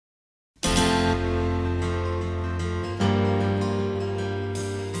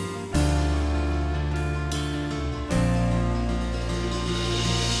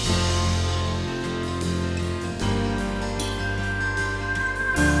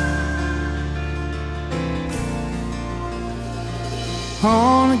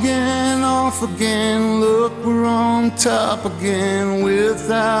On again, off again, look, we're on top again,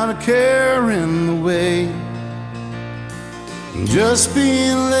 without a care in the way. Just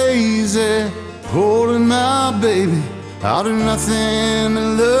being lazy, holding my baby, I'll do nothing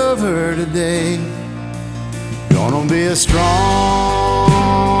but love her today. Gonna be a strong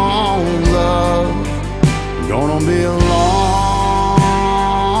love, gonna be a long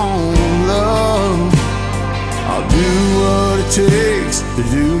love. I'll do what it takes to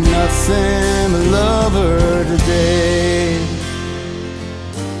do nothing but love her today.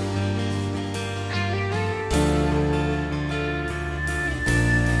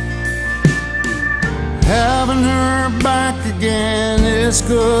 Having her back again, it's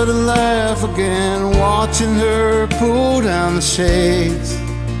good to laugh again, watching her pull down the shades.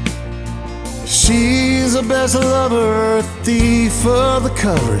 She's the best lover, thief of the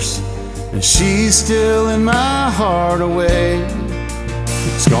covers, and she's still in my heart away.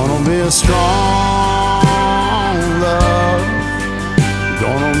 It's gonna be a strong love,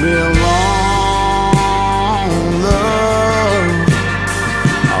 gonna be a long love.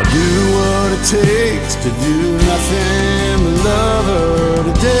 I'll do what it takes to do nothing but love her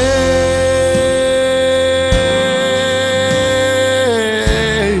today.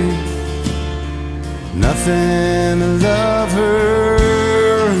 Nothing but love her.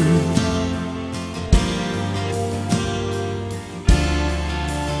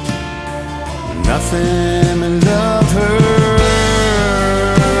 Nothing but love her.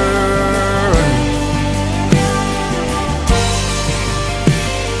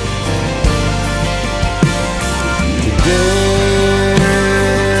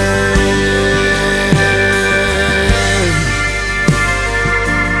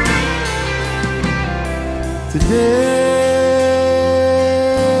 Today,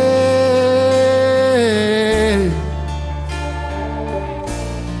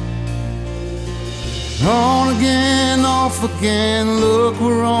 on again, off again, look,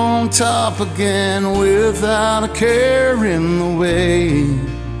 we're on top again, without a care in the way.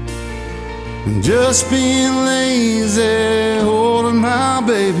 Just being lazy, holding my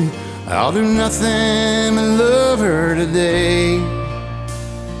baby, I'll do nothing but love her today.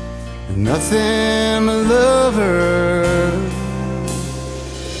 Nothing but love her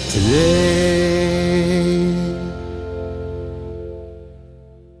today.